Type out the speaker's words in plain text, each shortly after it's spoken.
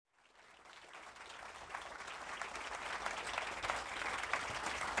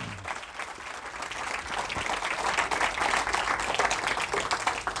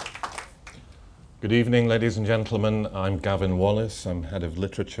Good evening, ladies and gentlemen. I'm Gavin Wallace. I'm Head of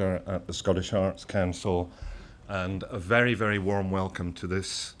Literature at the Scottish Arts Council, and a very, very warm welcome to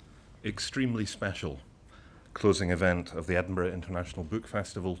this extremely special closing event of the Edinburgh International Book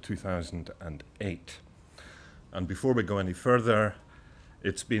Festival 2008. And before we go any further,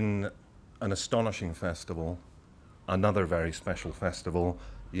 it's been an astonishing festival, another very special festival,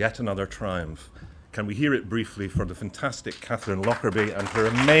 yet another triumph. Can we hear it briefly for the fantastic Catherine Lockerbie and her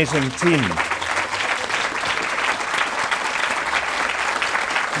amazing team?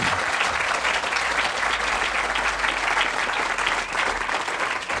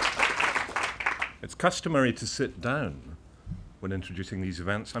 It's customary to sit down when introducing these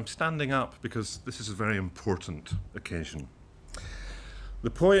events. I'm standing up because this is a very important occasion.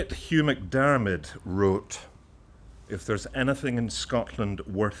 The poet Hugh MacDiarmid wrote, "If there's anything in Scotland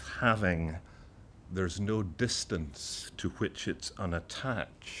worth having, there's no distance to which it's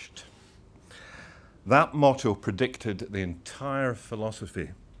unattached." That motto predicted the entire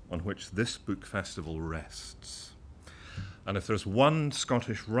philosophy on which this book festival rests. And if there's one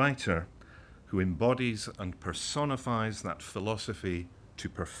Scottish writer who embodies and personifies that philosophy to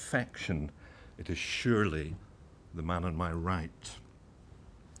perfection, it is surely the man on my right.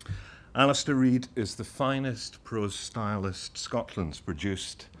 Alistair Reid is the finest prose stylist Scotland's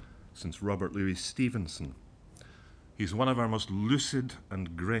produced since Robert Louis Stevenson. He's one of our most lucid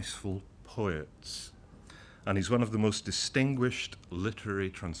and graceful poets, and he's one of the most distinguished literary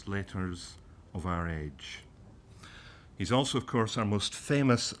translators of our age. He's also, of course, our most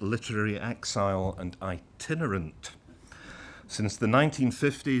famous literary exile and itinerant. Since the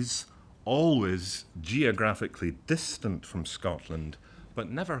 1950s, always geographically distant from Scotland,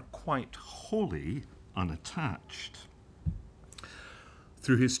 but never quite wholly unattached.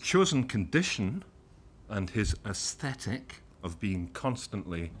 Through his chosen condition and his aesthetic of being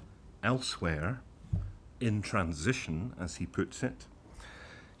constantly elsewhere, in transition, as he puts it,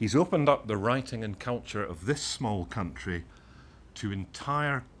 he's opened up the writing and culture of this small country to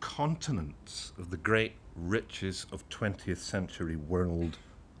entire continents of the great riches of 20th century world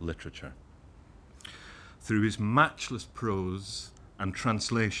literature. Through his matchless prose and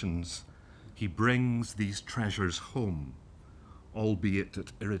translations, he brings these treasures home, albeit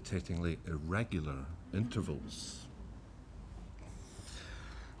at irritatingly irregular intervals.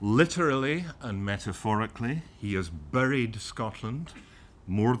 Literally and metaphorically, he has buried Scotland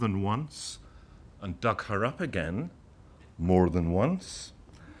more than once and dug her up again more than once.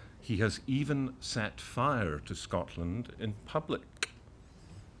 He has even set fire to Scotland in public.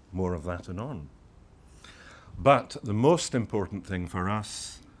 More of that anon. But the most important thing for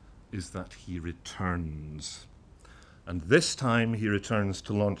us is that he returns. And this time he returns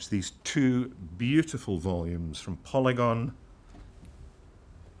to launch these two beautiful volumes from Polygon,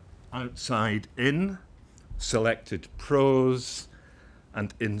 Outside In, Selected Prose,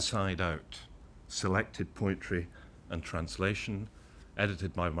 and Inside Out, Selected Poetry and Translation,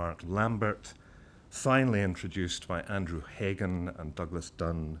 edited by Mark Lambert, finally introduced by Andrew Hagan and Douglas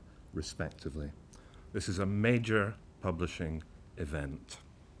Dunn, respectively. This is a major publishing event.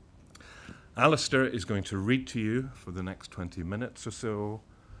 Alistair is going to read to you for the next 20 minutes or so.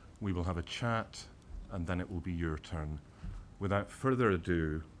 We will have a chat, and then it will be your turn. Without further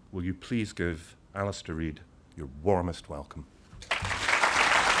ado, will you please give Alistair Reid your warmest welcome.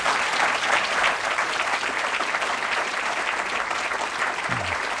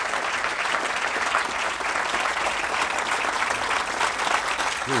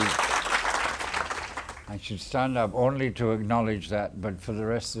 I should stand up only to acknowledge that, but for the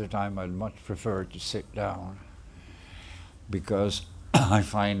rest of the time I'd much prefer to sit down because I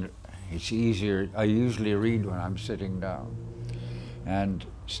find it's easier. I usually read when I'm sitting down, and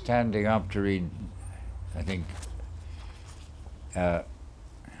standing up to read, I think,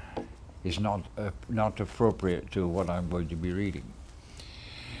 is not appropriate to what I'm going to be reading.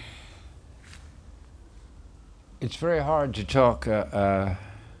 It's very hard to talk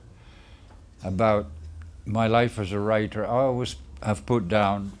about my life as a writer. I always have put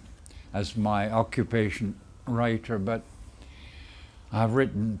down as my occupation writer, but I've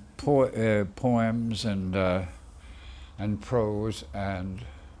written poems and prose and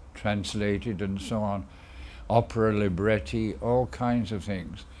translated and so on, opera libretti, all kinds of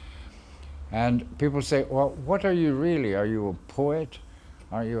things. And people say, well, what are you really? Are you a poet?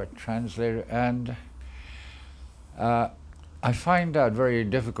 Are you a translator? And I find that very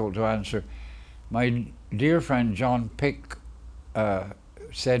difficult to answer. My dear friend John Pick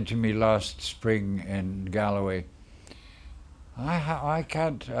said to me last spring in Galloway, I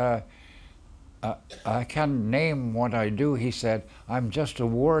can't name what I do. He said, I'm just a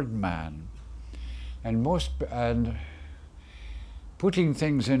word man. And putting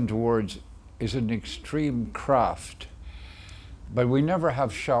things into words is an extreme craft. But we never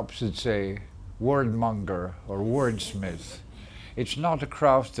have shops that say wordmonger or wordsmith. It's not a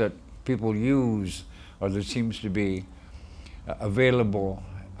craft that people use or that seems to be available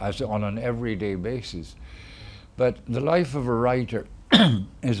as on an everyday basis. But the life of a writer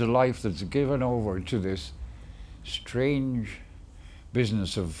is a life that's given over to this strange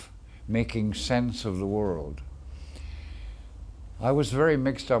business of making sense of the world. I was very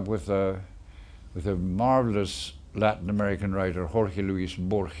mixed up with a marvelous Latin American writer, Jorge Luis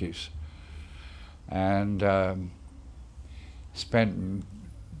Borges, and spent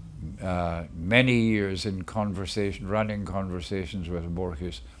many years in running conversations with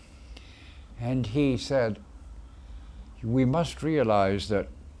Borges. And he said, we must realize that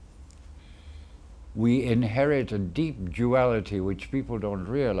we inherit a deep duality which people don't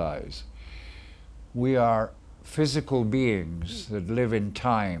realize. We are physical beings that live in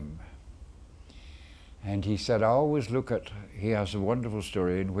time. And he said, I always he has a wonderful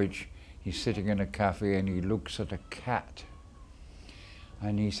story in which he's sitting in a cafe and he looks at a cat.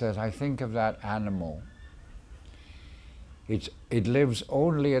 And he says, I think of that animal. It lives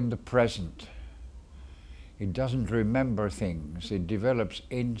only in the present. It doesn't remember things. It develops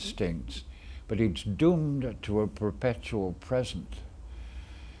instincts, but it's doomed to a perpetual present.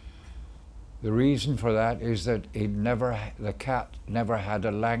 The reason for that is that the cat never had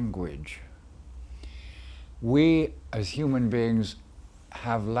a language. We, as human beings,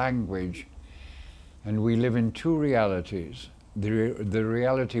 have language, and we live in two realities. The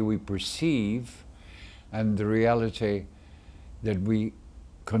reality we perceive and the reality that we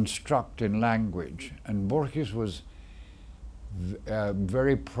construct in language. And Borges was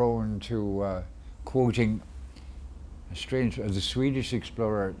very prone to quoting the Swedish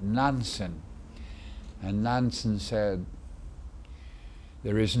explorer Nansen. And Nansen said,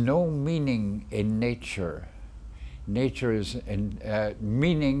 there is no meaning in nature. Meaning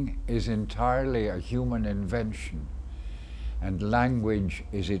is entirely a human invention, and language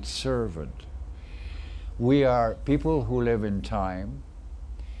is its servant. We are people who live in time,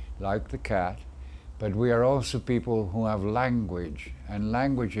 like the cat, but we are also people who have language, and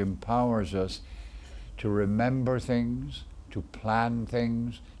language empowers us to remember things, to plan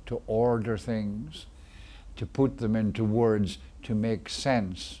things, to order things, to put them into words, to make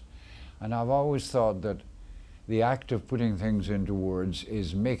sense. And I've always thought that the act of putting things into words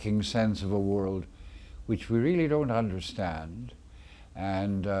is making sense of a world which we really don't understand.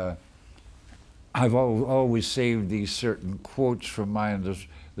 And I've always saved these certain quotes from mine.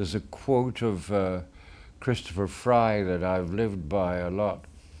 There's a quote of Christopher Fry that I've lived by a lot.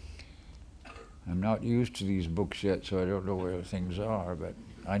 I'm not used to these books yet, so I don't know where things are, but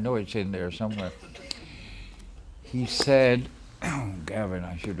I know it's in there somewhere. He said, oh, Gavin,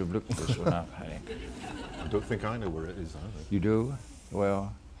 I should have looked this one up. I don't think I know where it is either. You do?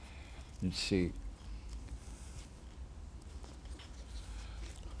 Well, let's see.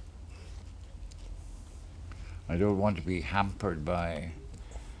 I don't want to be hampered by,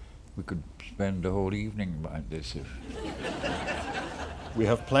 we could spend the whole evening about this if... We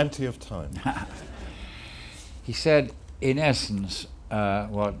have plenty of time. He said, in essence,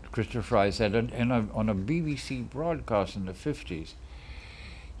 what Christopher Fry said on a BBC broadcast in the 50s.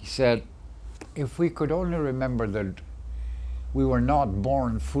 He said, if we could only remember that we were not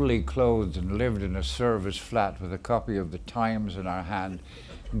born fully clothed and lived in a service flat with a copy of the Times in our hand,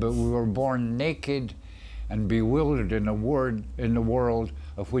 but we were born naked and bewildered in a world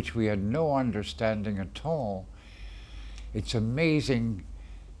of which we had no understanding at all. It's amazing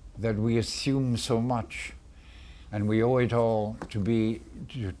that we assume so much, and we owe it all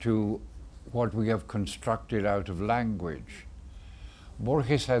to what we have constructed out of language.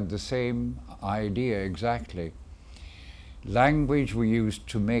 Borges had the same idea exactly. Language we use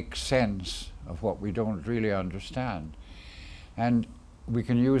to make sense of what we don't really understand. And we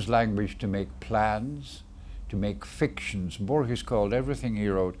can use language to make plans, to make fictions. Borges called everything he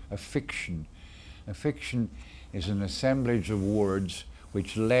wrote a fiction. A fiction is an assemblage of words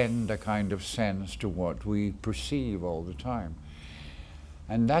which lend a kind of sense to what we perceive all the time.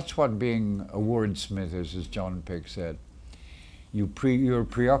 And that's what being a wordsmith is, as John Pick said. You're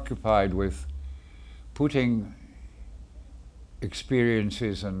preoccupied with putting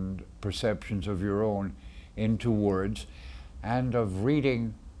experiences and perceptions of your own into words, and of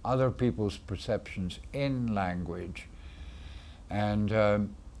reading other people's perceptions in language. And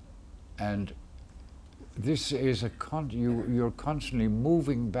this is you're constantly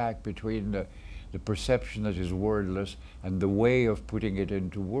moving back between the perception that is wordless and the way of putting it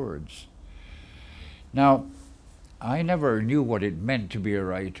into words. Now, I never knew what it meant to be a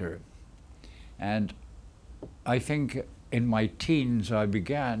writer, and I think in my teens I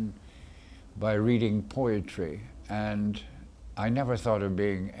began by reading poetry, and I never thought of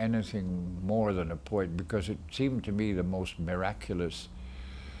being anything more than a poet because it seemed to me the most miraculous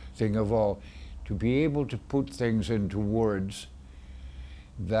thing of all, to be able to put things into words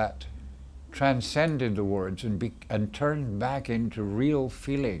that transcended the words and turned back into real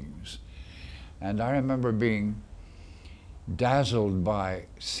feelings. And I remember being dazzled by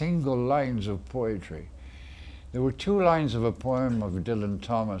single lines of poetry. There were 2 lines of a poem of Dylan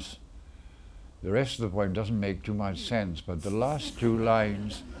Thomas. The rest of the poem doesn't make too much sense, but the last 2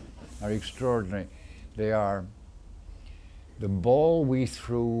 lines are extraordinary. They are, "The ball we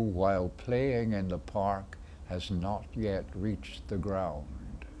threw while playing in the park has not yet reached the ground."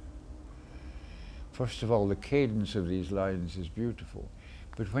 First of all, the cadence of these lines is beautiful,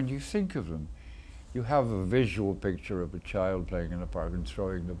 but when you think of them, you have a visual picture of a child playing in the park and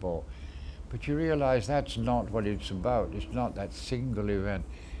throwing the ball, but you realize that's not what it's about. It's not that single event.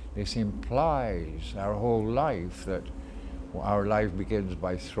 This implies our whole life, that our life begins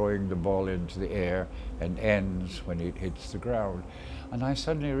by throwing the ball into the air and ends when it hits the ground. And I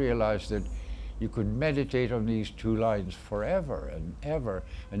suddenly realized that you could meditate on these 2 lines forever and ever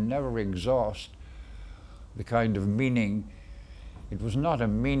and never exhaust the kind of meaning. It was not a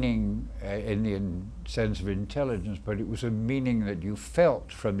meaning in the sense of intelligence, but it was a meaning that you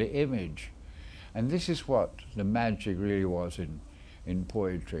felt from the image. And this is what the magic really was in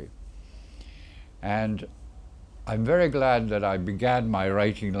poetry. And I'm very glad that I began my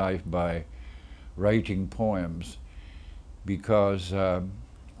writing life by writing poems, because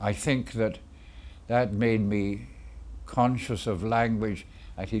I think that that made me conscious of language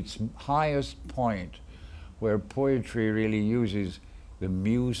at its highest point, where poetry really uses the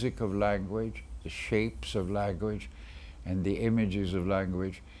music of language, the shapes of language, and the images of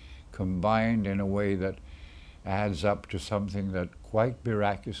language combined in a way that adds up to something that quite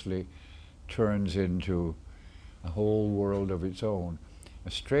miraculously turns into a whole world of its own.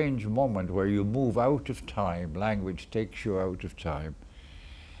 A strange moment where you move out of time, language takes you out of time.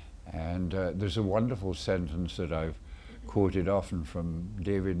 And there's a wonderful sentence that I've quoted often from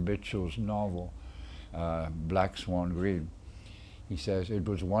David Mitchell's novel, Black Swan Green. He says, "It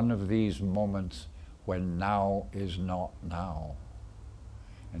was one of these moments when now is not now."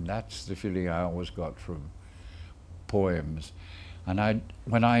 And that's the feeling I always got from poems. And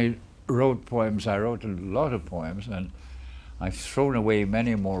when I wrote poems, I wrote a lot of poems, and I've thrown away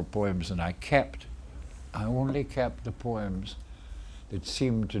many more poems than I kept. I only kept the poems that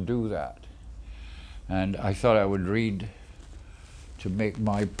seemed to do that. And I thought I would read, to make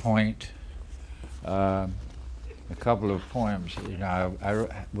my point, a couple of poems. You know,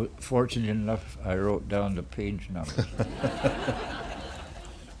 fortunate enough, I wrote down the page numbers.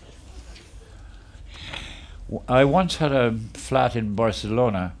 I once had a flat in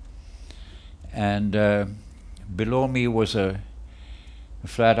Barcelona, and below me was a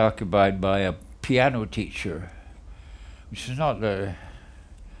flat occupied by a piano teacher, which is not the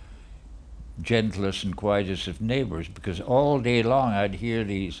gentlest and quietest of neighbors, because all day long I'd hear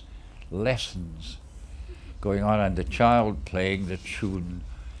these lessons going on, and the child playing the tune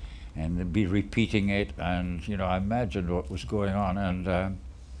and they'd be repeating it, and you know, I imagined what was going on, and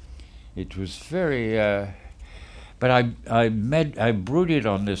it was very but I brooded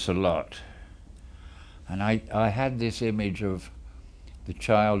on this a lot, and I had this image of the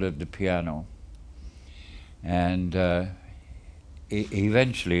child at the piano, and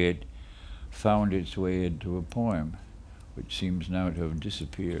eventually it found its way into a poem, which seems now to have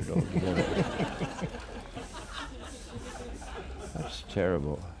disappeared altogether. That's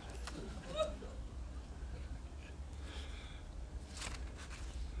terrible.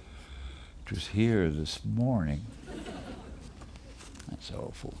 It was here this morning. That's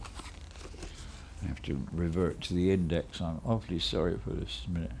awful. I have to revert to the index. I'm awfully sorry for this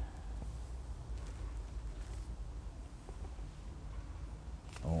minute.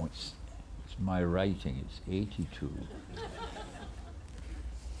 Oh, it's my writing. It's 82.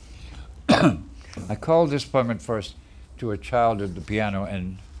 I called this poem at first "To a Child at the Piano,"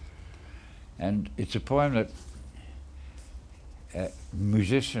 and it's a poem that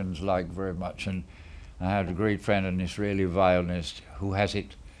musicians like very much, and I had a great friend, an Israeli violinist, who has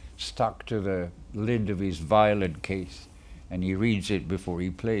it stuck to the lid of his violin case, and he reads it before he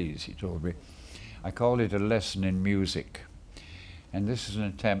plays, he told me. I called it "A Lesson in Music," and this is an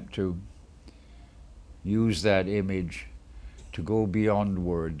attempt to use that image to go beyond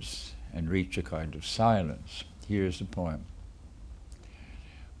words and reach a kind of silence. Here's the poem.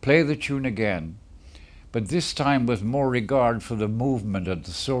 Play the tune again. but this time with more regard for the movement at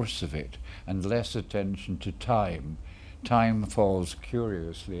the source of it, and less attention to time. Time falls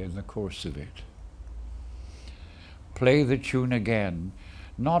curiously in the course of it. Play the tune again,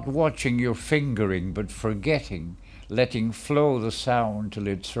 not watching your fingering, but forgetting, letting flow the sound till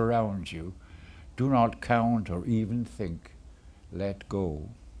it surrounds you. Do not count or even think. Let go.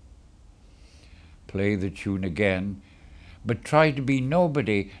 Play the tune again, but try to be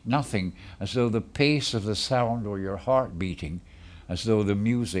nobody, nothing, as though the pace of the sound were your heart beating, as though the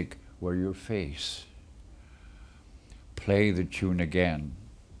music were your face. Play the tune again.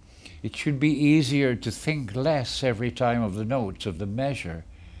 It should be easier to think less every time of the notes, of the measure.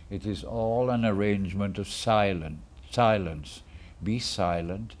 It is all an arrangement of silence. Be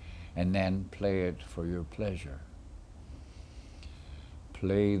silent and then play it for your pleasure.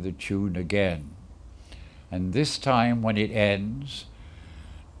 Play the tune again. And this time when it ends,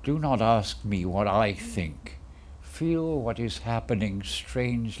 do not ask me what I think. Feel what is happening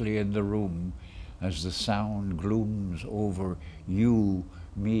strangely in the room as the sound glooms over you,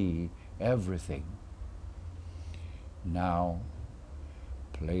 me, everything. Now,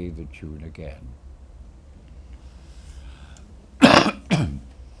 play the tune again.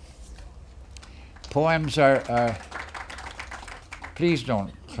 Poems are please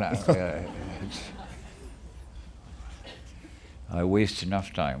don't clap. I waste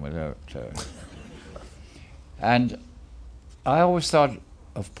enough time without... And I always thought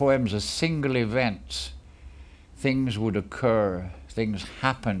of poems as single events. Things would occur, things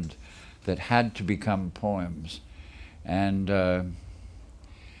happened that had to become poems. And the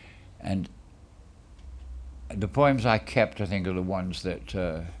poems I kept, I think, are the ones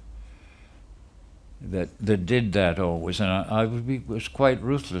that that did that always. And I was quite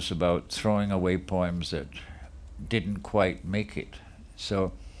ruthless about throwing away poems that didn't quite make it.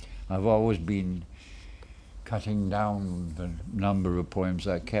 So I've always been cutting down the number of poems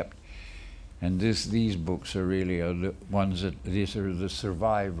I kept. And these books are really the ones that, these are the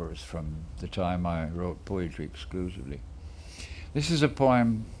survivors from the time I wrote poetry exclusively. This is a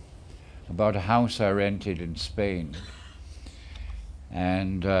poem about a house I rented in Spain.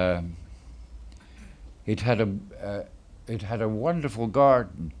 And it had a wonderful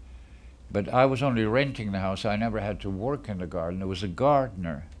garden, but I was only renting the house. I never had to work in the garden. There was a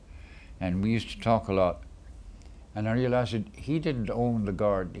gardener, and we used to talk a lot. And I realized that he didn't own the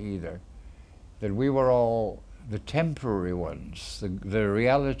garden either, that we were all the temporary ones. The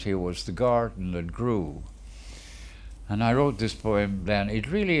reality was the garden that grew. And I wrote this poem then.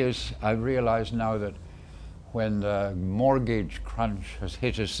 It really is, I realize now that when the mortgage crunch has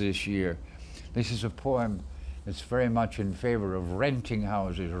hit us this year, this is a poem that's very much in favor of renting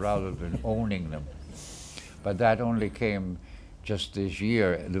houses rather than owning them. But that only came just this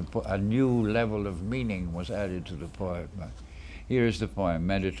year. A new level of meaning was added to the poem. Here is the poem,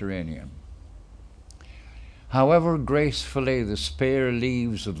 Mediterranean. However gracefully the spare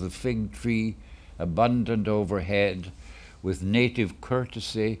leaves of the fig tree, abundant overhead, with native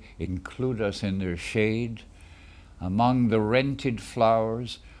courtesy include us in their shade, among the rented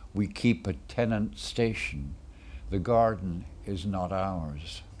flowers we keep a tenant station. The garden is not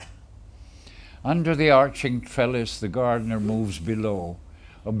ours. Under the arching trellis the gardener moves below.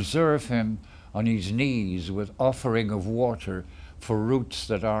 Observe him on his knees with offering of water for roots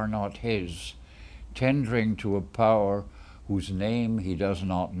that are not his, tendering to a power whose name he does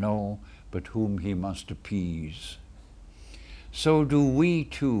not know, but whom he must appease. So do we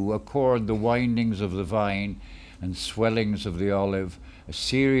too accord the windings of the vine and swellings of the olive a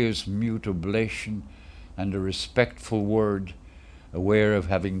serious mute oblation and a respectful word, aware of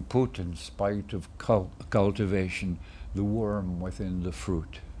having put, in spite of cultivation, the worm within the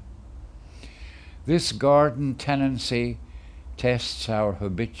fruit. This garden tenancy tests our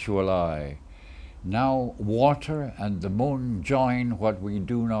habitual eye. Now water and the moon join what we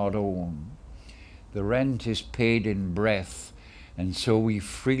do not own. The rent is paid in breath, and so we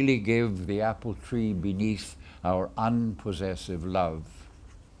freely give the apple tree beneath our unpossessive love.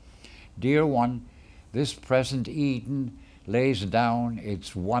 Dear one, this present Eden lays down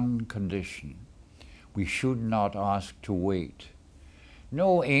its one condition. We should not ask to wait.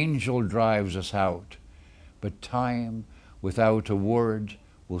 No angel drives us out, but time, without a word,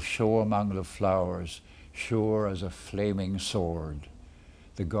 will show among the flowers, sure as a flaming sword.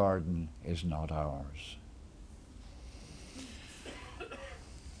 The garden is not ours.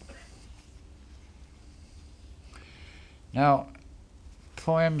 Now,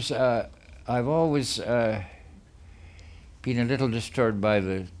 poems, I've always been a little disturbed by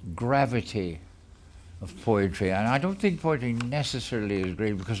the gravity of poetry, and I don't think poetry necessarily is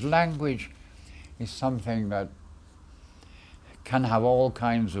great, because language is something that can have all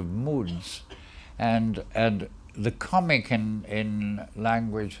kinds of moods, and the comic in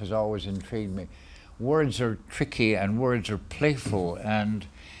language has always intrigued me. Words are tricky and words are playful, and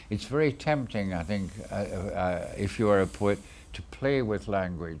it's very tempting, I think, if you are a poet, to play with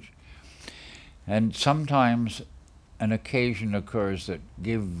language. And sometimes an occasion occurs that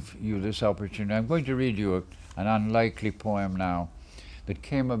give you this opportunity. I'm going to read you an unlikely poem now that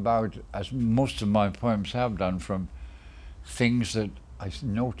came about, as most of my poems have done, from things that I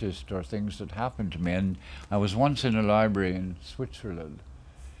noticed or things that happened to me. And I was once in a library in Switzerland,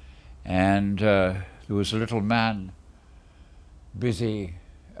 and there was a little man busy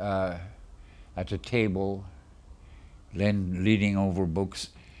at a table, leaning over books,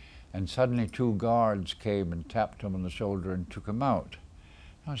 and suddenly two guards came and tapped him on the shoulder and took him out.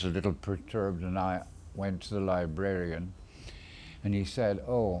 I was a little perturbed, and I went to the librarian, and he said,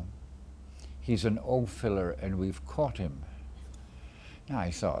 "Oh, he's an O-filler and we've caught him." Now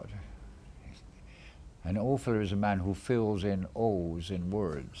I thought, an O-filler is a man who fills in O's in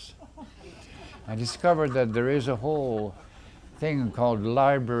words. I discovered that there is a whole thing called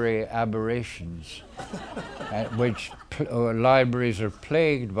library aberrations, which libraries are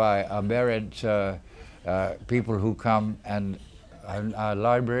plagued by aberrant people who come, and a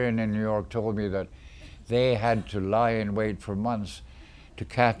librarian in New York told me that they had to lie in wait for months to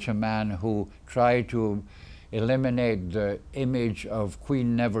catch a man who tried to eliminate the image of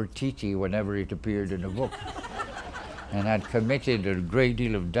Queen Nefertiti whenever it appeared in a book, and had committed a great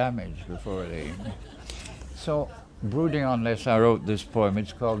deal of damage before they... So, brooding on this, I wrote this poem.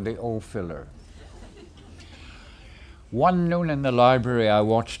 It's called The O-Filler. One noon in the library, I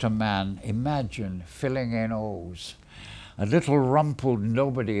watched a man, imagine, filling in O's. A little rumpled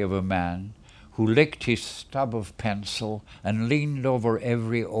nobody of a man who licked his stub of pencil and leaned over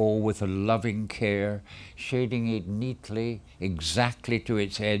every O with a loving care, shading it neatly, exactly to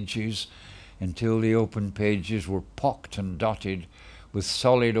its edges, until the open pages were pocked and dotted with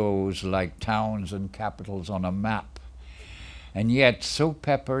solid O's like towns and capitals on a map. And yet, so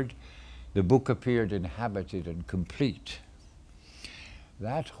peppered, the book appeared inhabited and complete.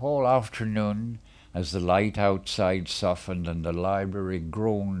 That whole afternoon, as the light outside softened and the library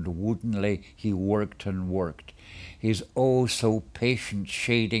groaned woodenly, he worked and worked, his oh so patient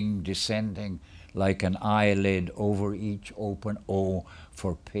shading descending like an eyelid over each open O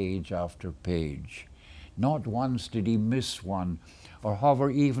for page after page. Not once did he miss one, or hover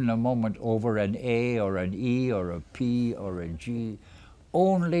even a moment over an A or an E or a P or a G.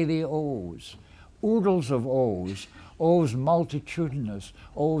 Only the O's, oodles of O's, O's multitudinous,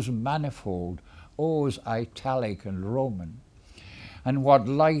 O's manifold, O's italic and Roman. And what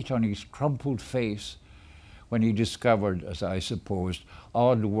light on his crumpled face when he discovered, as I supposed,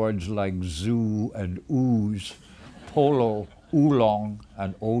 odd words like zoo and ooze, polo, oolong,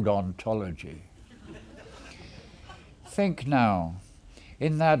 and odontology. Think now,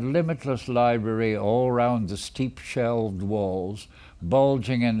 in that limitless library all round the steep-shelved walls,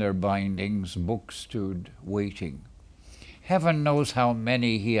 bulging in their bindings, books stood, waiting. Heaven knows how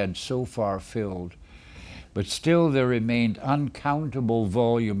many he had so far filled, but still there remained uncountable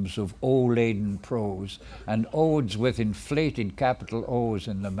volumes of O-laden prose and odes with inflated capital O's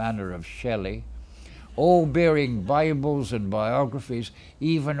in the manner of Shelley, O-bearing Bibles and biographies,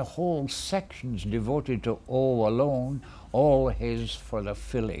 even whole sections devoted to O alone, all his for the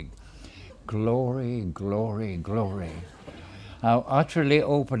filling. Glory, glory, glory. How utterly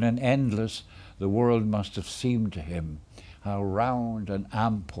open and endless the world must have seemed to him. How round and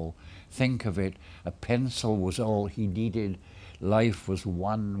ample. Think of it, a pencil was all he needed. Life was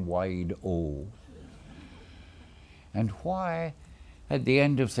one wide O. And why, at the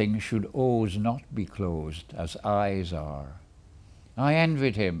end of things, should O's not be closed, as eyes are? I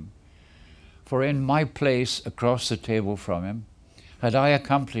envied him, for in my place across the table from him, had I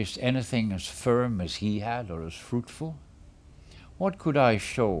accomplished anything as firm as he had, or as fruitful? What could I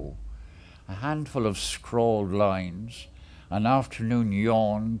show? A handful of scrawled lines. An afternoon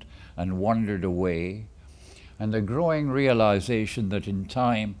yawned and wandered away, and the growing realization that in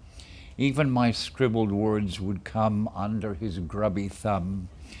time even my scribbled words would come under his grubby thumb,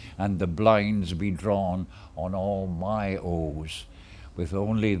 and the blinds be drawn on all my O's, with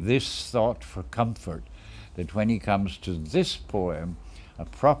only this thought for comfort, that when he comes to this poem, a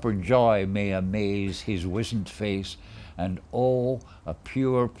proper joy may amaze his wizened face, and oh, a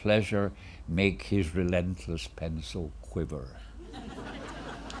pure pleasure make his relentless pencil quiver.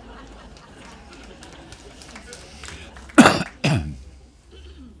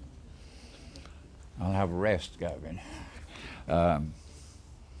 I'll have rest, Gavin.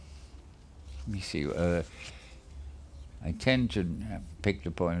 Let me see. I tend to pick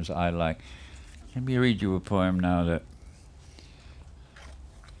the poems I like. Let me read you a poem now that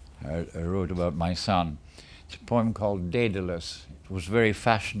I wrote about my son. It's a poem called Daedalus. It was very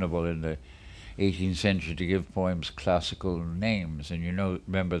fashionable in the 18th century to give poems classical names, and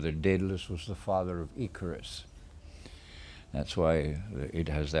remember that Daedalus was the father of Icarus. That's why it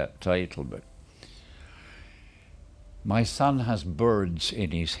has that title. But my son has birds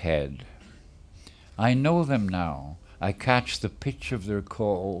in his head. I know them now. I catch the pitch of their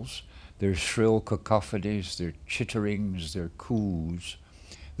calls, their shrill cacophonies, their chitterings, their coos.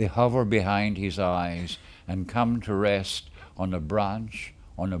 They hover behind his eyes and come to rest on a branch,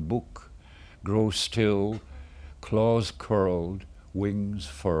 on a book, grow still, claws curled, wings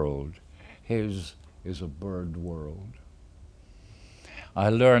furled. His is a bird world. I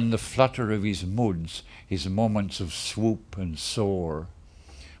learn the flutter of his moods, his moments of swoop and soar.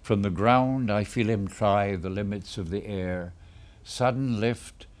 From the ground I feel him try the limits of the air, sudden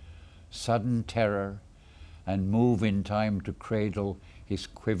lift, sudden terror, and move in time to cradle his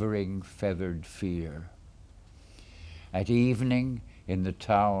quivering feathered fear. At evening, in the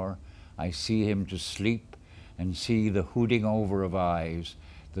tower, I see him to sleep and see the hooding over of eyes,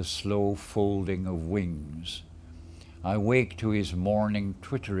 the slow folding of wings. I wake to his morning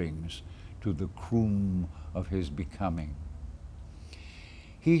twitterings, to the croon of his becoming.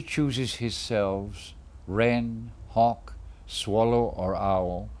 He chooses his selves, wren, hawk, swallow, or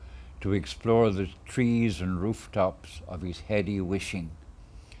owl, to explore the trees and rooftops of his heady wishing.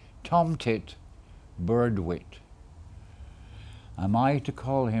 Tomtit, birdwit. Am I to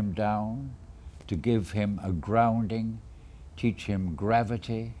call him down, to give him a grounding, teach him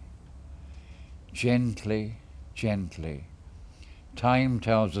gravity? Gently, gently. Time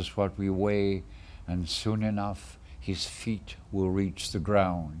tells us what we weigh, and soon enough his feet will reach the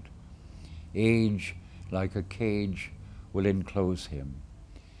ground. Age, like a cage, will enclose him.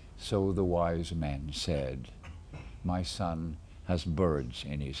 So the wise men said. My son has birds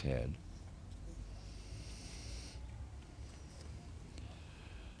in his head.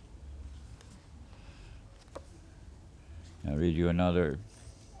 I'll read you another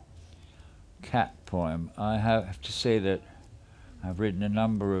cat poem. I have to say that I've written a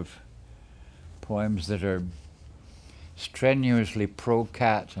number of poems that are strenuously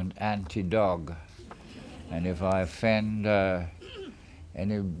pro-cat and anti-dog. And if I offend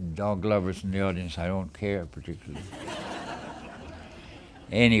any dog lovers in the audience, I don't care particularly.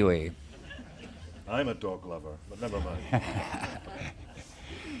 Anyway. I'm a dog lover, but never mind.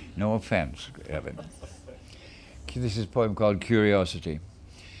 No offense, Evan. This is a poem called Curiosity.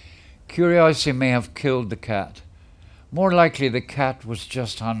 Curiosity may have killed the cat. More likely the cat was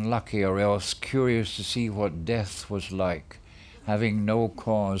just unlucky, or else curious to see what death was like, having no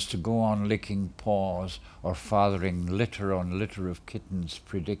cause to go on licking paws or fathering litter on litter of kittens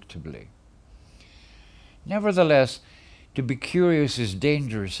predictably. Nevertheless, to be curious is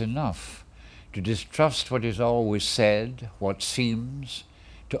dangerous enough. To distrust what is always said, what seems,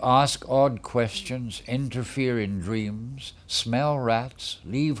 to ask odd questions, interfere in dreams, smell rats,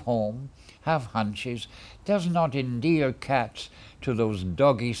 leave home, have hunches, does not endear cats to those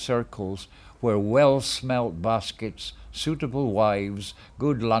doggy circles where well-smelt baskets, suitable wives,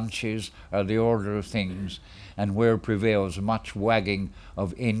 good lunches are the order of things, and where prevails much wagging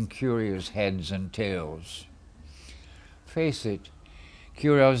of incurious heads and tails. Face it,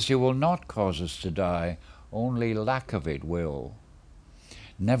 curiosity will not cause us to die, only lack of it will.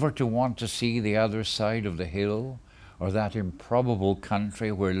 Never to want to see the other side of the hill, or that improbable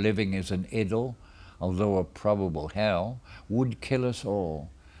country where living is an idyll, although a probable hell, would kill us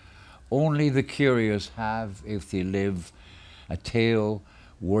all. Only the curious have, if they live, a tale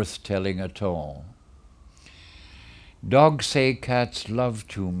worth telling at all. Dogs say cats love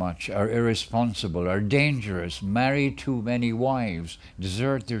too much, are irresponsible, are dangerous, marry too many wives,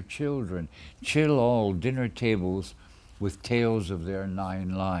 desert their children, chill all dinner tables with tales of their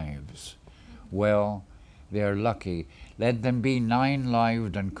 9 lives. Well, they are lucky. Let them be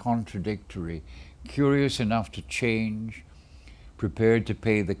 9-lived and contradictory, curious enough to change, prepared to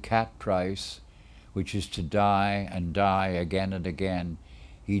pay the cat price, which is to die and die again and again,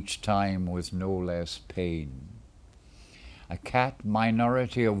 each time with no less pain. A cat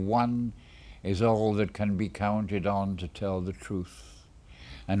minority of 1 is all that can be counted on to tell the truth.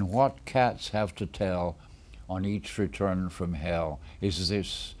 And what cats have to tell on each return from hell is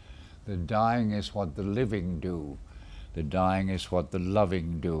this: the dying is what the living do, the dying is what the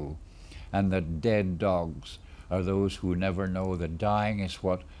loving do, and that dead dogs are those who never know that dying is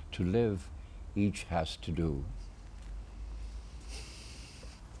what to live each has to do.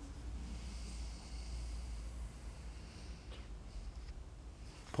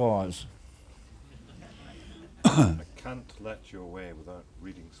 pause. I can't let you away without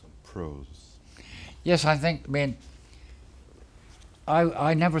reading some prose. Yes, I think, I mean,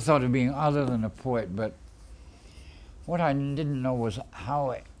 I never thought of being other than a poet, but what I didn't know was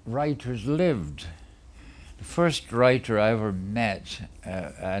how writers lived. The first writer I ever met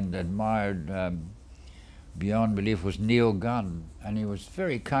and admired beyond belief was Neil Gunn, and he was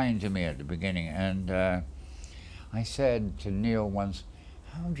very kind to me at the beginning. And I said to Neil once,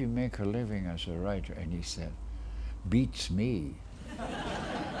 "How do you make a living as a writer?" And he said, "Beats me."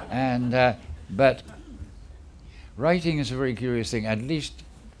 And but writing is a very curious thing. At least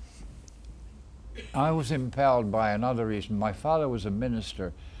I was impelled by another reason. My father was a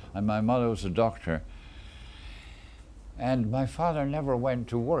minister and my mother was a doctor. And my father never went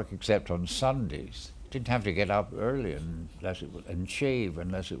to work except on Sundays. Didn't have to get up early and shave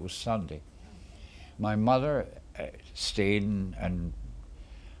unless it was Sunday. My mother stayed and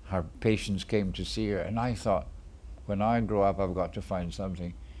her patients came to see her, and I thought, when I grow up, I've got to find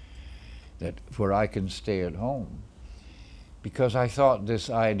something where I can stay at home. Because I thought this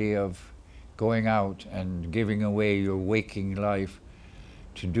idea of going out and giving away your waking life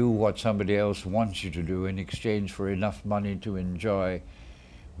to do what somebody else wants you to do in exchange for enough money to enjoy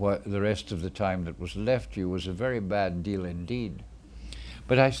what the rest of the time that was left you was a very bad deal indeed.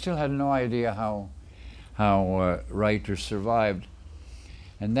 But I still had no idea how writers survived.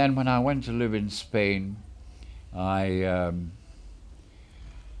 And then when I went to live in Spain, I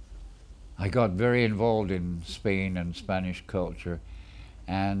got very involved in Spain and Spanish culture,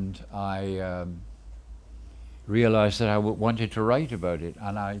 and I realized that I wanted to write about it,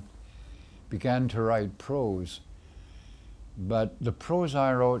 and I began to write prose. But the prose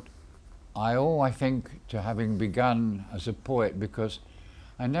I wrote, I owe, I think, to having begun as a poet, because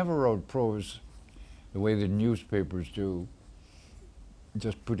I never wrote prose the way the newspapers do,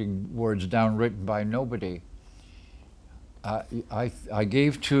 just putting words down written by nobody. I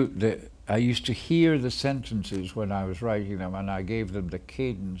used to hear the sentences when I was writing them, and I gave them the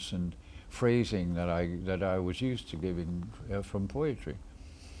cadence and phrasing that I was used to giving from poetry.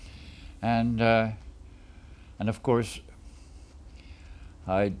 And of course,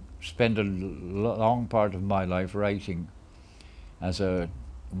 I spent a long part of my life writing as a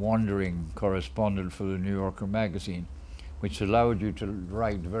wandering correspondent for the New Yorker magazine, which allowed you to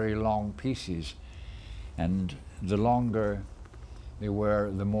write very long pieces, and the longer they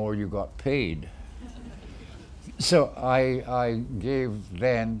were, the more you got paid. So I gave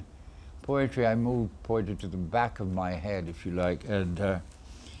then poetry, I moved poetry to the back of my head, if you like, and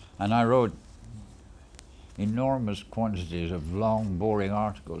I wrote enormous quantities of long, boring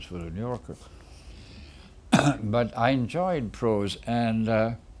articles for the New Yorker. But I enjoyed prose, and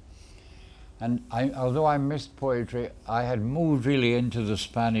although I missed poetry, I had moved really into the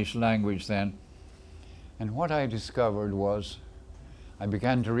Spanish language then. And what I discovered was, I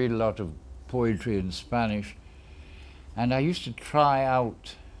began to read a lot of poetry in Spanish, and I used to try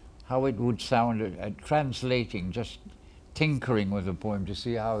out how it would sound at translating, just tinkering with a poem to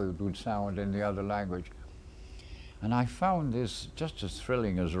see how it would sound in the other language. And I found this just as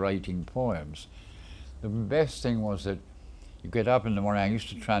thrilling as writing poems. The best thing was that you get up in the morning. I used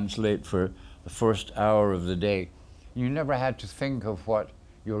to translate for the first hour of the day. You never had to think of what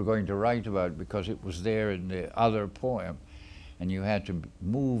you were going to write about, because it was there in the other poem, and you had to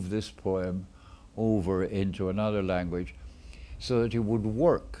move this poem over into another language so that it would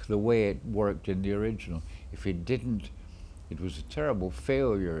work the way it worked in the original. If it didn't, it was a terrible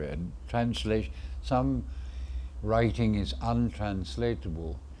failure. And translation, some writing is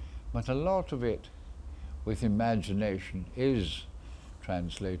untranslatable, but a lot of it with imagination is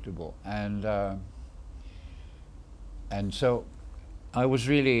translatable. And so I was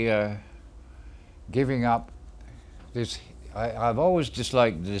really giving up this. I've always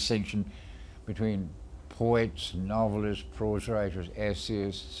disliked the distinction between poets, novelists, prose writers,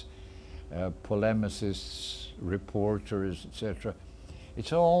 essayists, polemicists, reporters, etc.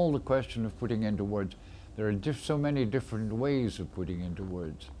 It's all the question of putting into words. There are so many different ways of putting into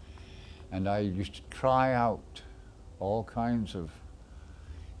words. And I used to try out all kinds of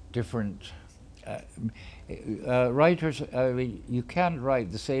different writers. I mean, you can't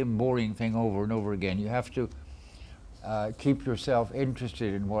write the same boring thing over and over again. You have to keep yourself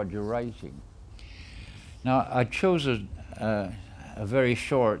interested in what you're writing. Now, I chose a very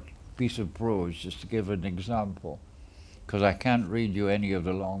short piece of prose just to give an example, because I can't read you any of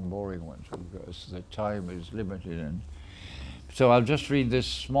the long, boring ones because the time is limited. And so I'll just read this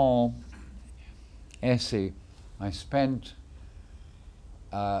small essay. I spent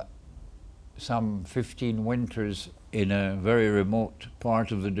some 15 winters in a very remote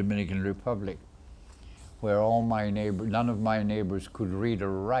part of the Dominican Republic, where none of my neighbors could read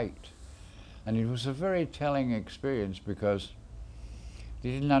or write. And it was a very telling experience because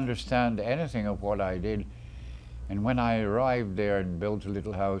they didn't understand anything of what I did. And when I arrived there and built a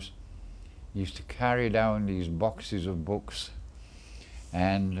little house, I used to carry down these boxes of books,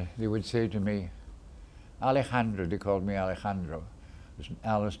 and they would say to me, Alejandro, they called me Alejandro.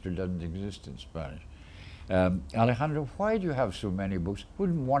 Alistair doesn't exist in Spanish. Alejandro, why do you have so many books?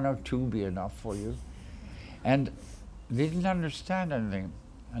 Wouldn't one or two be enough for you? And they didn't understand anything.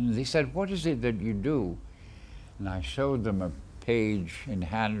 And they said, what is it that you do? And I showed them a page in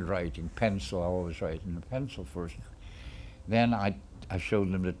handwriting, pencil. I always write in a pencil first. Then I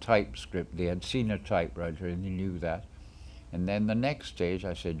showed them the typescript. They had seen a typewriter and they knew that. And then the next stage,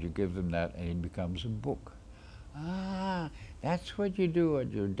 I said, you give them that and it becomes a book. Ah, that's what you do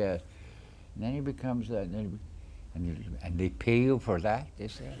at your desk. And then it becomes that. And they pay you for that, they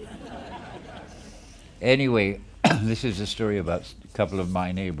say. Anyway, this is a story about a couple of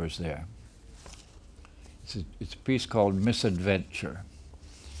my neighbors there. It's a piece called Misadventure.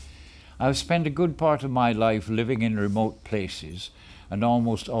 I've spent a good part of my life living in remote places, and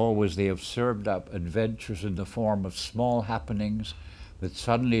almost always they have served up adventures in the form of small happenings that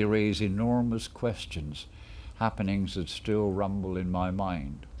suddenly raise enormous questions, happenings that still rumble in my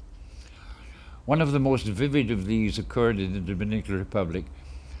mind. One of the most vivid of these occurred in the Dominican Republic,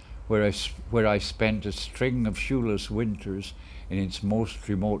 where I spent a string of shoeless winters in its most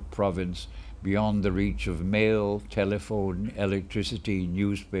remote province, beyond the reach of mail, telephone, electricity,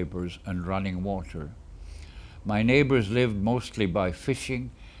 newspapers, and running water. My neighbors lived mostly by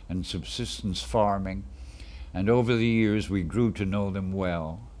fishing and subsistence farming, and over the years we grew to know them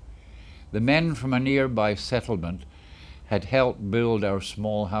well. The men from a nearby settlement had helped build our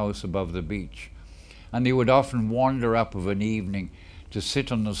small house above the beach, and they would often wander up of an evening to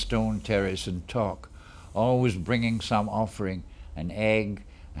sit on the stone terrace and talk, always bringing some offering, an egg,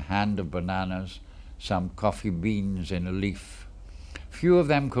 a hand of bananas, some coffee beans in a leaf. Few of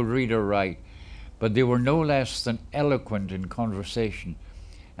them could read or write, but they were no less than eloquent in conversation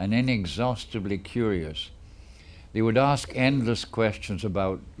and inexhaustibly curious. They would ask endless questions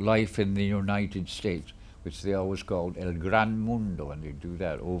about life in the United States, which they always called El Gran Mundo, and they'd do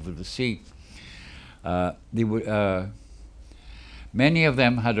that over the sea. Many of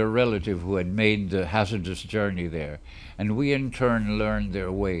them had a relative who had made the hazardous journey there, and we in turn learned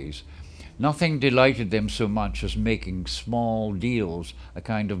their ways. Nothing delighted them so much as making small deals, a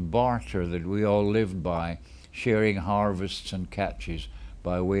kind of barter that we all lived by, sharing harvests and catches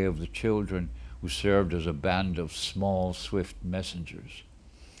by way of the children who served as a band of small, swift messengers.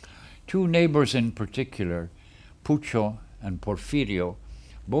 Two neighbors in particular, Pucho and Porfirio,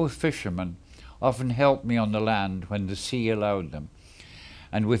 both fishermen, often helped me on the land when the sea allowed them,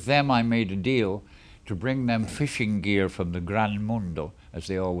 and with them I made a deal to bring them fishing gear from the Gran Mundo, as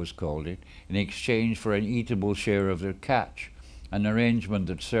they always called it, in exchange for an eatable share of their catch, an arrangement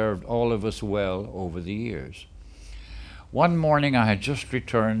that served all of us well over the years. One morning I had just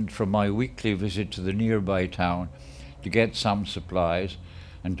returned from my weekly visit to the nearby town to get some supplies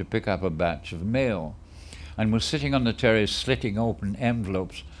and to pick up a batch of mail, and was sitting on the terrace slitting open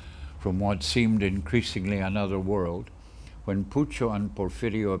envelopes from what seemed increasingly another world, when Pucho and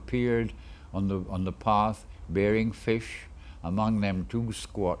Porfirio appeared on the path bearing fish, among them two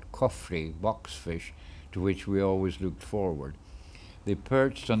squat cofre, boxfish, to which we always looked forward. They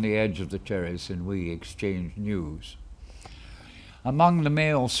perched on the edge of the terrace and we exchanged news. Among the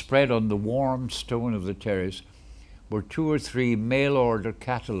mail spread on the warm stone of the terrace were 2 or 3 mail-order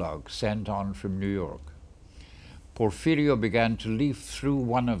catalogues sent on from New York. Porfirio began to leaf through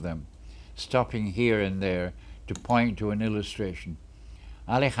one of them, stopping here and there to point to an illustration.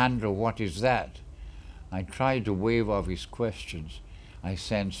 Alejandro, what is that? I tried to wave off his questions. I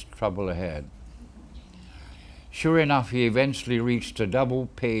sensed trouble ahead. Sure enough, he eventually reached a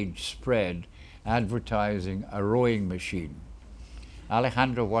double-page spread advertising a rowing machine.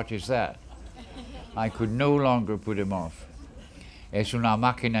 Alejandro, what is that? I could no longer put him off. Es una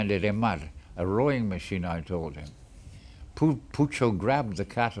máquina de remar, a rowing machine, I told him. Pucho grabbed the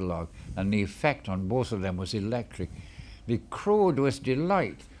catalogue, and the effect on both of them was electric. They crowed with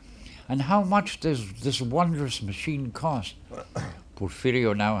delight. And how much does this wondrous machine cost?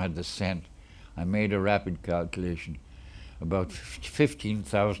 Porfirio now had the cent. I made a rapid calculation. About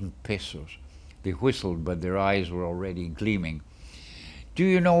 15,000 pesos. They whistled, but their eyes were already gleaming. Do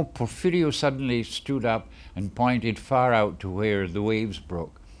you know, Porfirio suddenly stood up and pointed far out to where the waves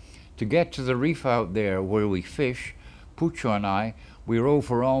broke. To get to the reef out there where we fish, Pucho and I, we row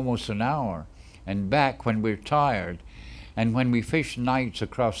for almost an hour, and back when we're tired. And when we fish nights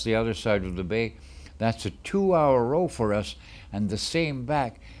across the other side of the bay, that's a 2-hour row for us, and the same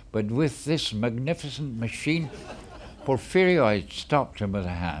back. But with this magnificent machine, Porfirio, I stopped him with a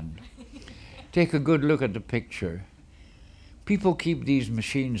hand. Take a good look at the picture. People keep these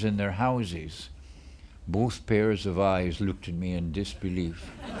machines in their houses. Both pairs of eyes looked at me in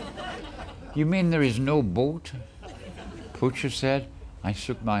disbelief. You mean there is no boat? Puccio said. I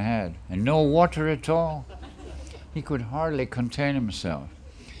shook my head. And no water at all? He could hardly contain himself.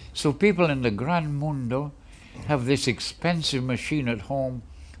 So people in the Gran Mundo have this expensive machine at home,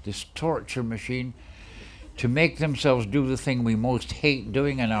 this torture machine, to make themselves do the thing we most hate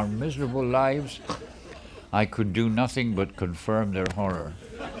doing in our miserable lives. I could do nothing but confirm their horror.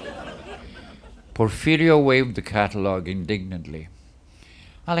 Porfirio waved the catalogue indignantly.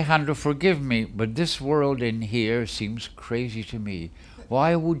 Alejandro, forgive me, but this world in here seems crazy to me.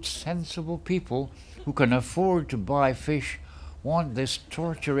 Why would sensible people who can afford to buy fish want this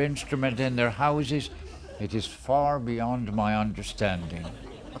torture instrument in their houses? It is far beyond my understanding.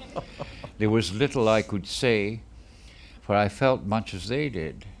 There was little I could say, for I felt much as they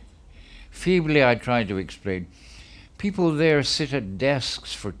did. Feebly I tried to explain. People there sit at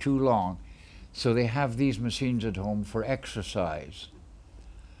desks for too long, so they have these machines at home for exercise.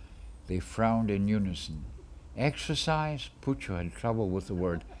 They frowned in unison. Exercise? Puccio had trouble with the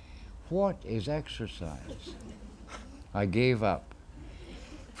word. What is exercise? I gave up.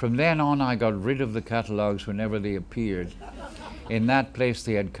 From then on, I got rid of the catalogues whenever they appeared. In that place,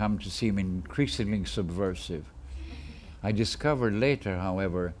 they had come to seem increasingly subversive. I discovered later,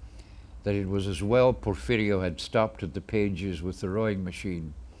 however, that it was as well Porfirio had stopped at the pages with the rowing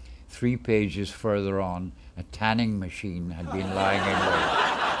machine. 3 pages further on, a tanning machine had been lying in wait.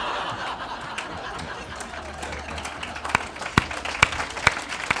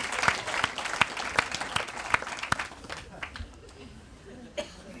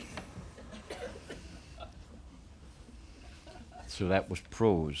 So that was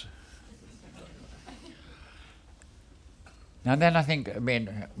prose. Now then I think,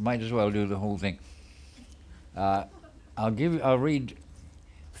 might as well do the whole thing. I'll read.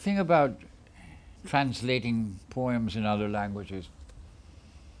 The thing about translating poems in other languages.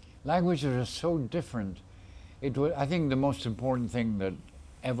 Languages are so different. I think the most important thing that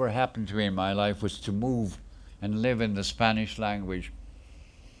ever happened to me in my life was to move and live in the Spanish language,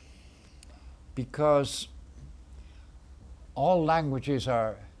 because all languages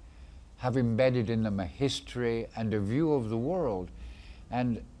have embedded in them a history and a view of the world,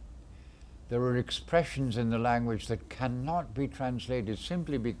 and there are expressions in the language that cannot be translated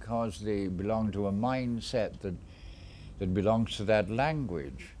simply because they belong to a mindset that belongs to that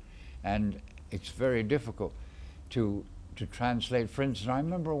language, and it's very difficult to translate. For instance, I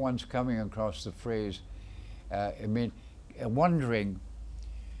remember once coming across the phrase, wondering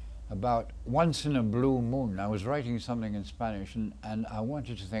about once in a blue moon. I was writing something in Spanish, and I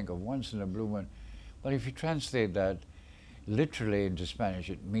wanted to think of once in a blue moon. But if you translate that literally into Spanish,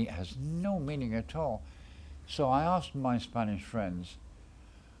 it has no meaning at all. So I asked my Spanish friends,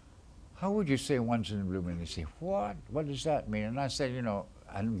 how would you say once in a blue moon? They say, what? What does that mean? And I said, a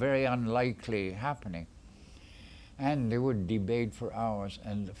very unlikely happening. And they would debate for hours.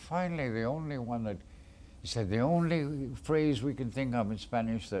 And finally, the only one that said, the only phrase we can think of in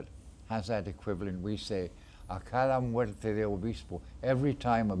Spanish that has that equivalent, we say, a cada muerte de obispo, every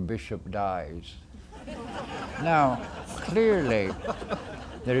time a bishop dies. Now, clearly,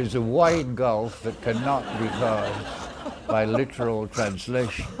 there is a wide gulf that cannot be caused by literal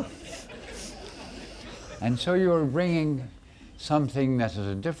translation. And so you're bringing something that is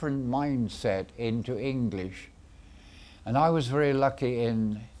a different mindset into English. And I was very lucky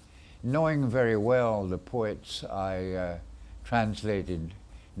in knowing very well the poets I translated,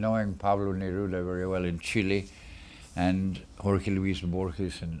 knowing Pablo Neruda very well in Chile, and Jorge Luis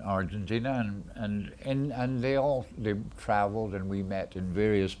Borges in Argentina, and they traveled and we met in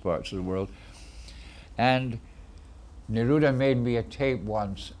various parts of the world. And Neruda made me a tape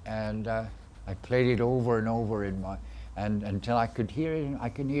once, and I played it over and over until I could hear it. I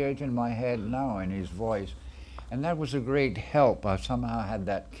can hear it in my head now in his voice. And that was a great help. I somehow had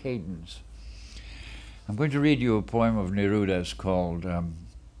that cadence. I'm going to read you a poem of Neruda's called,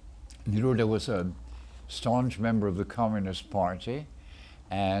 Neruda was a staunch member of the Communist Party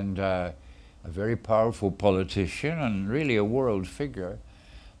and a very powerful politician and really a world figure.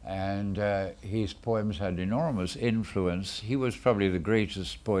 And his poems had enormous influence. He was probably the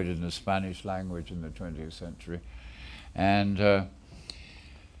greatest poet in the Spanish language in the 20th century. And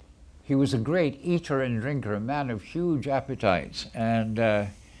he was a great eater and drinker, a man of huge appetites. And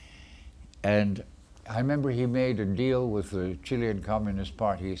And I remember he made a deal with the Chilean Communist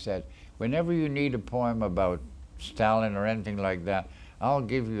Party. He said, whenever you need a poem about Stalin or anything like that, I'll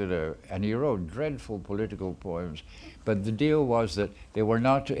give you the, and he wrote dreadful political poems, but the deal was that they were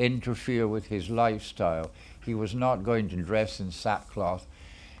not to interfere with his lifestyle. He was not going to dress in sackcloth.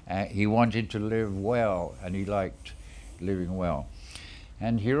 He wanted to live well, and he liked living well.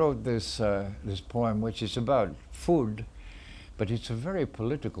 And he wrote this, this poem, which is about food, but it's a very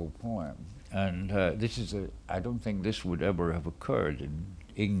political poem. And this is I don't think this would ever have occurred in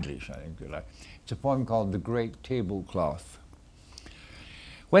English, I think. It's a poem called The Great Tablecloth.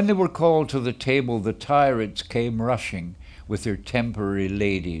 When they were called to the table, the tyrants came rushing with their temporary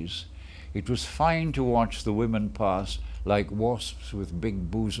ladies. It was fine to watch the women pass like wasps with big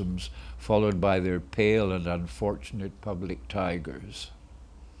bosoms, followed by their pale and unfortunate public tigers.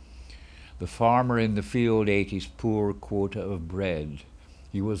 The farmer in the field ate his poor quota of bread.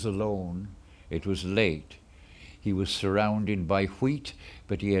 He was alone. It was late. He was surrounded by wheat,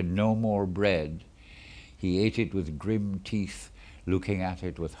 but he had no more bread. He ate it with grim teeth, looking at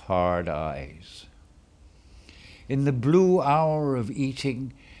it with hard eyes. In the blue hour of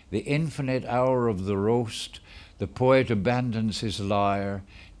eating, the infinite hour of the roast, the poet abandons his lyre,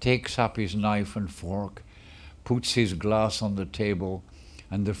 takes up his knife and fork, puts his glass on the table,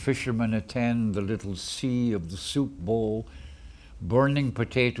 and the fishermen attend the little sea of the soup bowl. Burning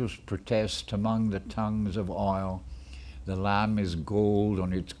potatoes protest among the tongues of oil. The lamb is gold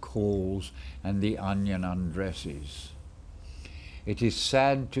on its coals, and the onion undresses. It is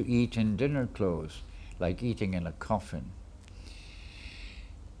sad to eat in dinner clothes, like eating in a coffin.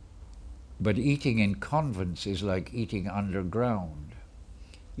 But eating in convents is like eating underground.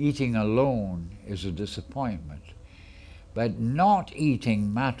 Eating alone is a disappointment. But not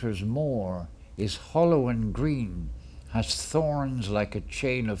eating matters more, is hollow and green, has thorns like a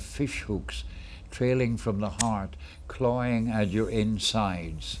chain of fish hooks trailing from the heart, clawing at your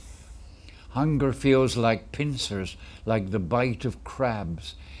insides. Hunger feels like pincers, like the bite of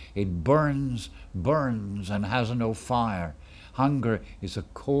crabs. It burns, burns, and has no fire. Hunger is a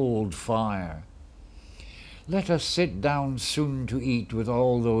cold fire. Let us sit down soon to eat with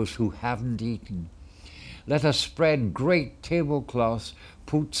all those who haven't eaten. Let us spread great tablecloths,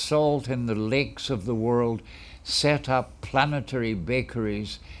 put salt in the lakes of the world, set up planetary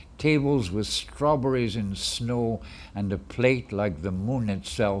bakeries, tables with strawberries in snow, and a plate like the moon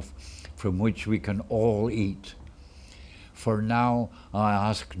itself, from which we can all eat. For now I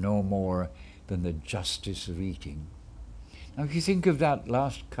ask no more than the justice of eating. Now if you think of that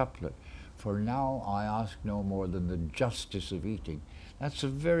last couplet, for now I ask no more than the justice of eating, that's a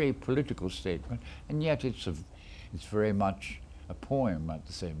very political statement, and yet it's very much a poem at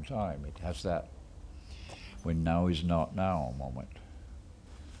the same time. It has that when now is not now moment.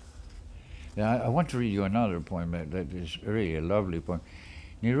 Now, I want to read you another poem that is really a lovely poem.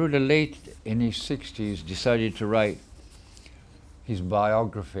 Neruda, late in his 60s, decided to write his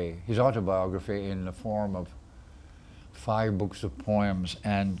biography, his autobiography, in the form of 5 books of poems,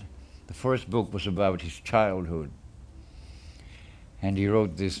 and the first book was about his childhood. And he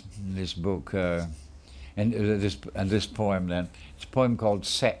wrote this book, and this poem. Then it's a poem called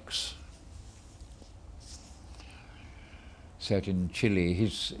 "Sex," set in Chile.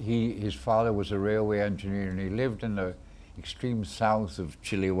 His father was a railway engineer, and he lived in the extreme south of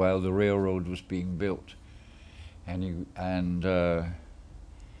Chile while the railroad was being built. And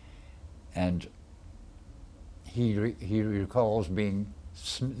he recalls being.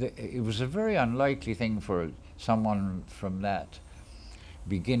 It was a very unlikely thing for someone from that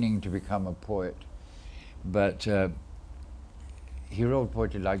beginning to become a poet, but he wrote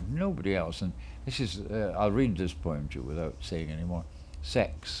poetry like nobody else. And this is, I'll read this poem to you without saying any more.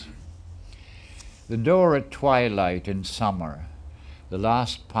 Sex. The door at twilight in summer, the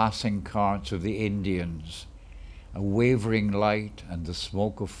last passing carts of the Indians, a wavering light and the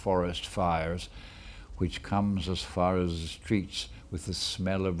smoke of forest fires, which comes as far as the streets with the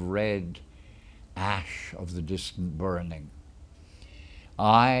smell of red ash of the distant burning.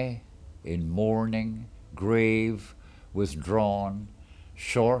 I, in mourning, grave, withdrawn,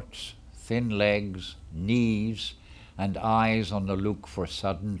 shorts, thin legs, knees, and eyes on the look for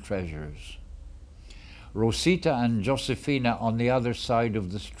sudden treasures. Rosita and Josefina on the other side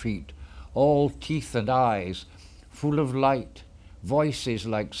of the street, all teeth and eyes, full of light, voices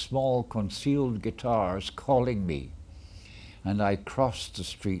like small concealed guitars calling me. And I crossed the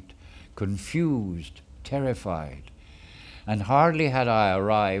street, confused, terrified. And hardly had I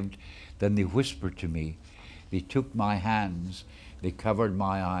arrived than they whispered to me. They took my hands, they covered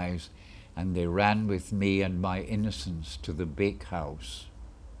my eyes, and they ran with me and my innocence to the bakehouse.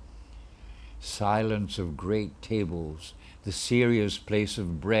 silence of great tables, the serious place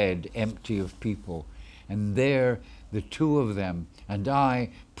of bread empty of people, and there the two of them, and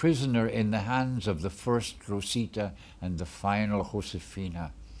I, prisoner in the hands of the first Rosita and the final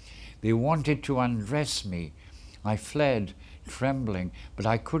Josefina. They wanted to undress me. I fled, trembling, but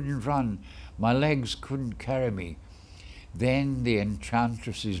I couldn't run. My legs couldn't carry me. Then the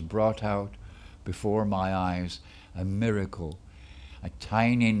enchantresses brought out before my eyes a miracle, a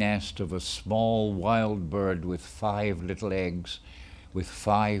tiny nest of a small wild bird with 5 little eggs, with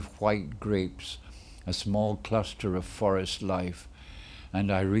 5 white grapes, a small cluster of forest life,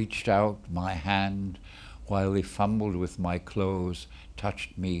 and I reached out my hand while they fumbled with my clothes,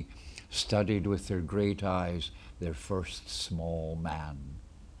 touched me, studied with their great eyes their first small man.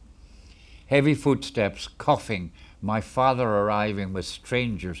 Heavy footsteps, coughing, my father arriving with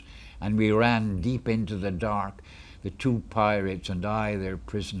strangers, and we ran deep into the dark, the 2 pirates and I, their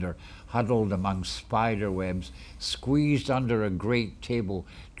prisoner, huddled among spider webs, squeezed under a great table,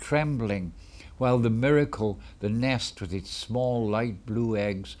 trembling, while the miracle, the nest with its small light blue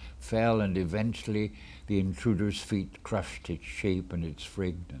eggs, fell, and eventually the intruder's feet crushed its shape and its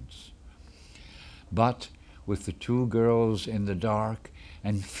fragrance. But with the 2 girls in the dark,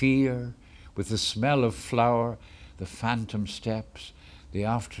 and fear, with the smell of flower, the phantom steps, the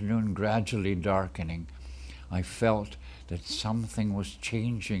afternoon gradually darkening, I felt that something was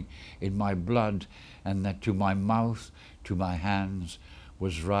changing in my blood, and that to my mouth, to my hands,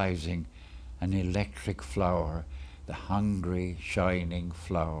 was rising an electric flower, the hungry, shining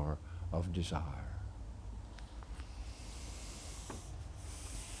flower of desire.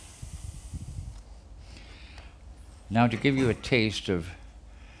 Now, to give you a taste of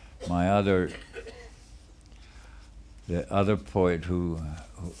the other poet who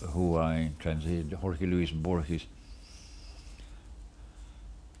I translated, Jorge Luis Borges.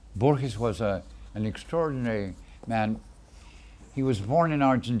 Borges was an extraordinary man. He was born in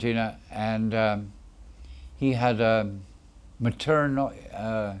Argentina, and he had a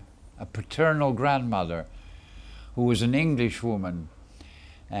paternal grandmother who was an English woman,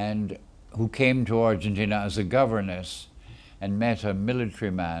 and who came to Argentina as a governess and met a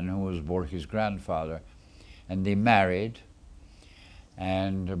military man who was Borges' grandfather, and they married,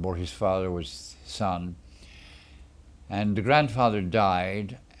 and Borges' father was his son, and the grandfather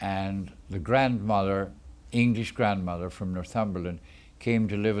died, and the grandmother, English grandmother from Northumberland, came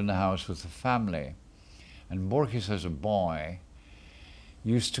to live in the house with the family. And Borges, as a boy,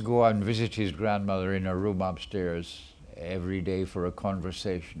 used to go out and visit his grandmother in her room upstairs every day for a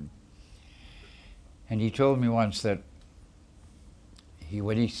conversation. And he told me once that he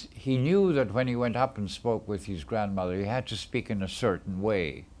knew that when he went up and spoke with his grandmother, he had to speak in a certain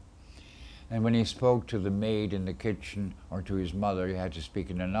way. And when he spoke to the maid in the kitchen or to his mother, he had to speak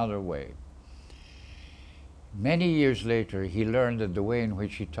in another way. Many years later, he learned that the way in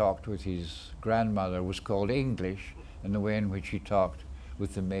which he talked with his grandmother was called English, and the way in which he talked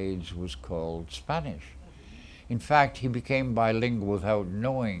with the maids was called Spanish. In fact, he became bilingual without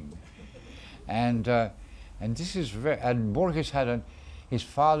knowing. And this is and Borges had his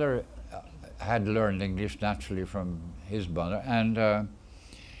father had learned English naturally from his mother, and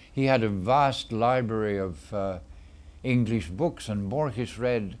he had a vast library of English books, and Borges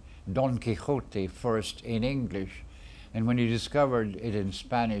read Don Quixote first in English, and when he discovered it in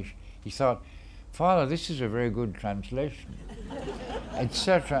Spanish, he thought, "Father, this is a very good translation,"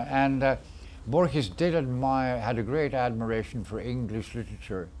 etc. And Borges had a great admiration for English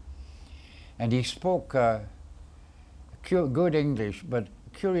literature, and he spoke good English, but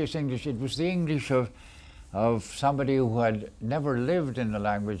curious English. It was the English of somebody who had never lived in the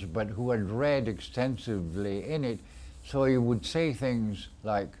language, but who had read extensively in it. So he would say things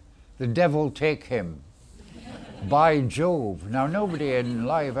like, "The devil take him," "By Jove." Now, nobody in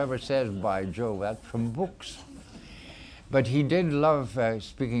life ever says "by Jove," that's from books. But he did love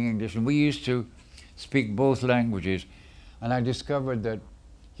speaking English, and we used to speak both languages. And I discovered that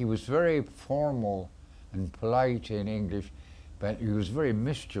he was very formal and polite in English, but he was very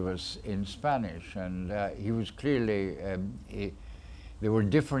mischievous in Spanish, and he was clearly, there were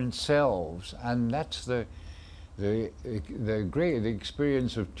different selves, and that's the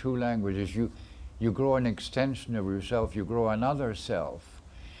experience of 2 languages. You grow an extension of yourself, you grow another self,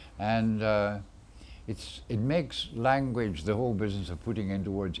 and it makes language, the whole business of putting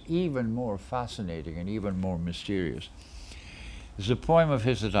into words, even more fascinating and even more mysterious. There's a poem of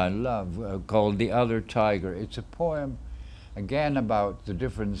his that I love called "The Other Tiger." It's a poem, again, about the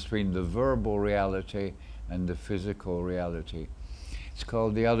difference between the verbal reality and the physical reality. It's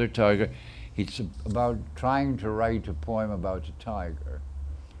called "The Other Tiger." It's about trying to write a poem about a tiger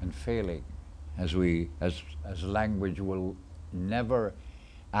and failing. as language will never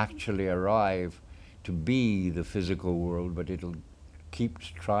actually arrive to be the physical world, but it'll keep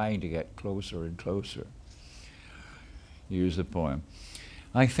trying to get closer and closer. Here's the poem.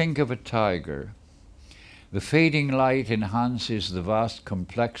 I think of a tiger. The fading light enhances the vast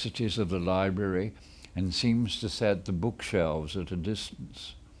complexities of the library and seems to set the bookshelves at a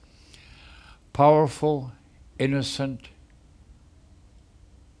distance. Powerful, innocent.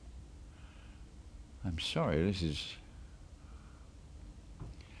 I'm sorry,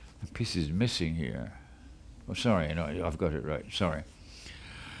 a piece is missing here. Oh, sorry, no, I've got it right, sorry.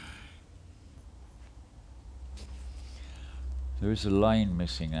 There is a line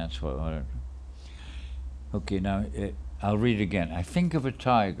missing, that's what I... Okay, now I'll read again. I think of a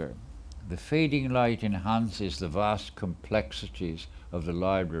tiger. The fading light enhances the vast complexities of the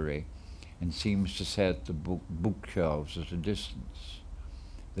library and seems to set the bookshelves at a distance.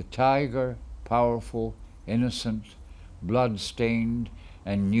 The tiger, powerful, innocent, blood-stained,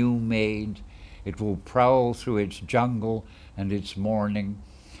 and new-made, it will prowl through its jungle and its morning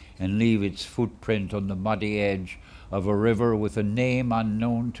and leave its footprint on the muddy edge of a river with a name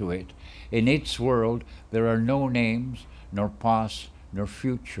unknown to it. In its world, there are no names, nor past, nor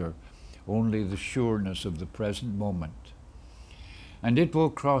future, only the sureness of the present moment. And it will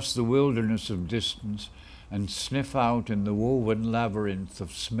cross the wilderness of distance and sniff out in the woven labyrinth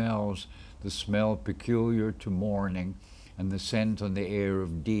of smells the smell peculiar to morning and the scent on the air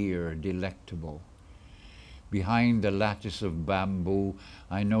of deer delectable. Behind the lattice of bamboo,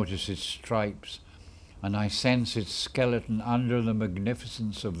 I notice its stripes, and I sense its skeleton under the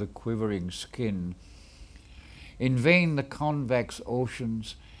magnificence of the quivering skin. In vain the convex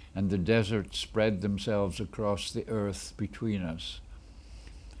oceans and the desert spread themselves across the earth between us.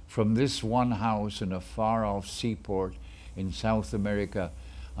 From this one house in a far-off seaport in South America,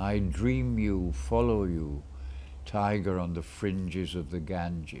 I dream you, follow you, tiger on the fringes of the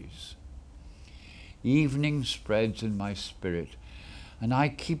Ganges. Evening spreads in my spirit, and I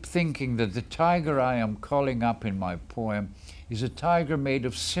keep thinking that the tiger I am calling up in my poem is a tiger made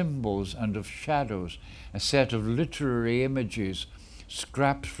of symbols and of shadows, a set of literary images,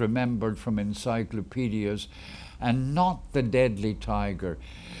 scraps remembered from encyclopedias, and not the deadly tiger,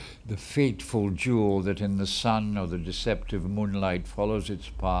 the fateful jewel that in the sun or the deceptive moonlight follows its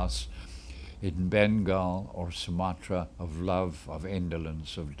path in Bengal or Sumatra of love, of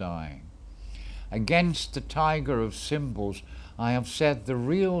indolence, of dying. Against the tiger of symbols, I have set the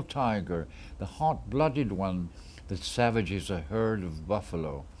real tiger, the hot-blooded one that savages a herd of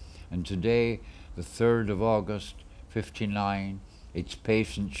buffalo. And today, the 3rd of August, 59, its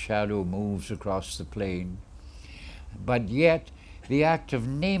patient shadow moves across the plain. But yet, the act of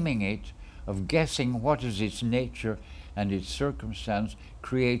naming it, of guessing what is its nature and its circumstance,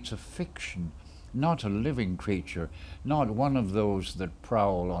 creates a fiction, not a living creature, not one of those that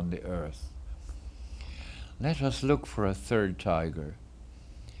prowl on the earth. Let us look for a third tiger.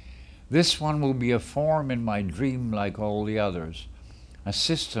 This one will be a form in my dream like all the others, a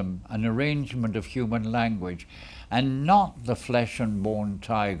system, an arrangement of human language, and not the flesh and bone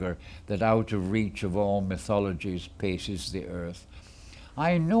tiger that out of reach of all mythologies paces the earth.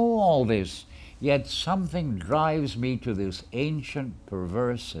 I know all this, yet something drives me to this ancient,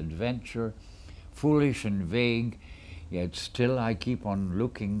 perverse adventure, foolish and vague, yet still I keep on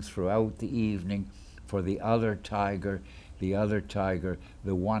looking throughout the evening for the other tiger,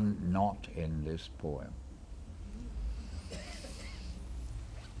 the one not in this poem.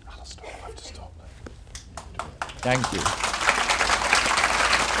 Alistair, I have to stop now. Thank you.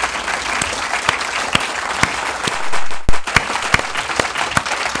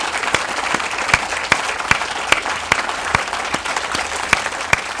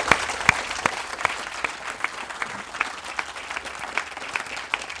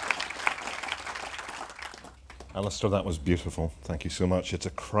 Alistair, that was beautiful. Thank you so much. It's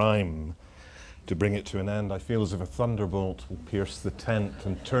a crime to bring it to an end. I feel as if a thunderbolt will pierce the tent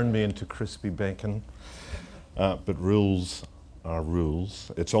and turn me into crispy bacon. But rules are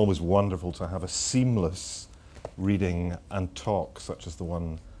rules. It's always wonderful to have a seamless reading and talk such as the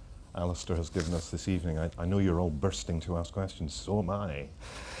one Alistair has given us this evening. I know you're all bursting to ask questions, so am I.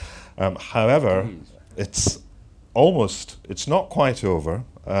 However, it's not quite over,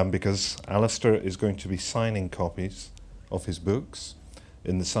 because Alistair is going to be signing copies of his books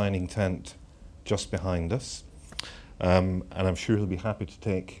in the signing tent just behind us. And I'm sure he'll be happy to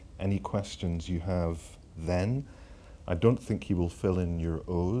take any questions you have then. I don't think he will fill in your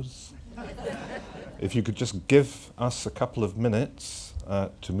O's. If you could just give us a couple of minutes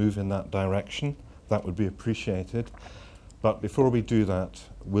to move in that direction, that would be appreciated. But before we do that,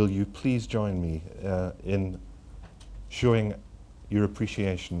 will you please join me in showing your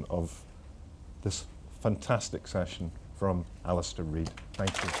appreciation of this fantastic session from Alistair Reid.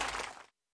 Thank you.